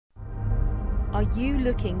Are you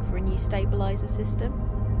looking for a new stabiliser system?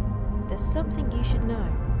 There's something you should know.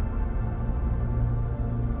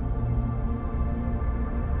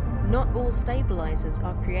 Not all stabilisers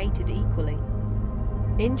are created equally.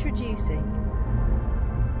 Introducing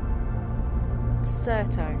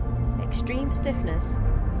Certo, extreme stiffness,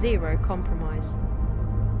 zero compromise.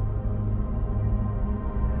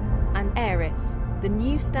 And Aeris, the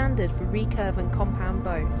new standard for recurve and compound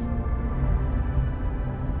bows.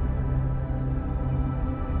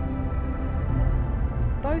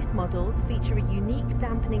 Both models feature a unique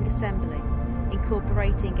dampening assembly,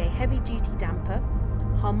 incorporating a heavy-duty damper,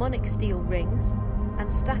 harmonic steel rings, and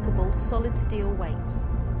stackable solid steel weights.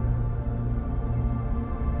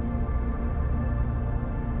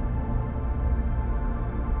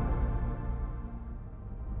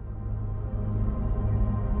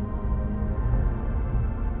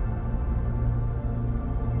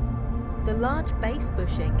 The large base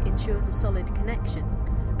bushing ensures a solid connection,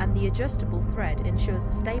 and the adjustable thread ensures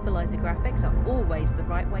the stabiliser graphics are always the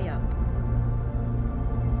right way up.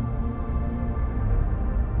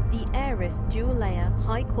 The Aeris dual-layer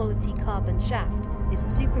high-quality carbon shaft is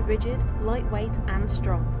super rigid, lightweight and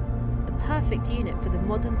strong, the perfect unit for the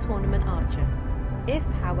modern tournament archer. If,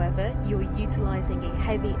 however, you are utilising a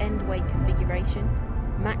heavy end-weight configuration,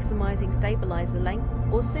 maximising stabiliser length,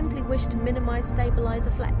 or simply wish to minimise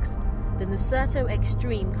stabiliser flex, then the Certo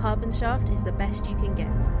Extreme carbon shaft is the best you can get.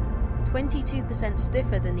 22%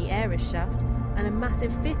 stiffer than the Aeris shaft and a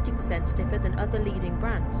massive 50% stiffer than other leading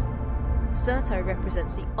brands. Certo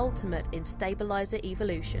represents the ultimate in stabiliser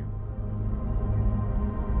evolution.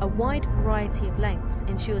 A wide variety of lengths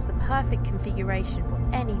ensures the perfect configuration for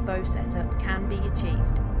any bow setup can be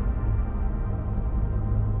achieved.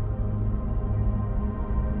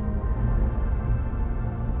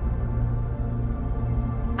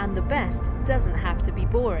 And the best doesn't have to be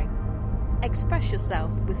boring. Express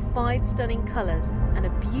yourself with 5 stunning colours and a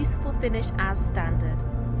beautiful finish as standard.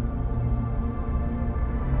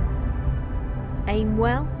 Aim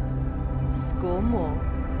well, score more.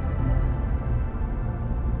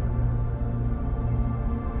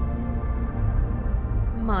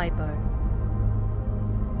 MYBO.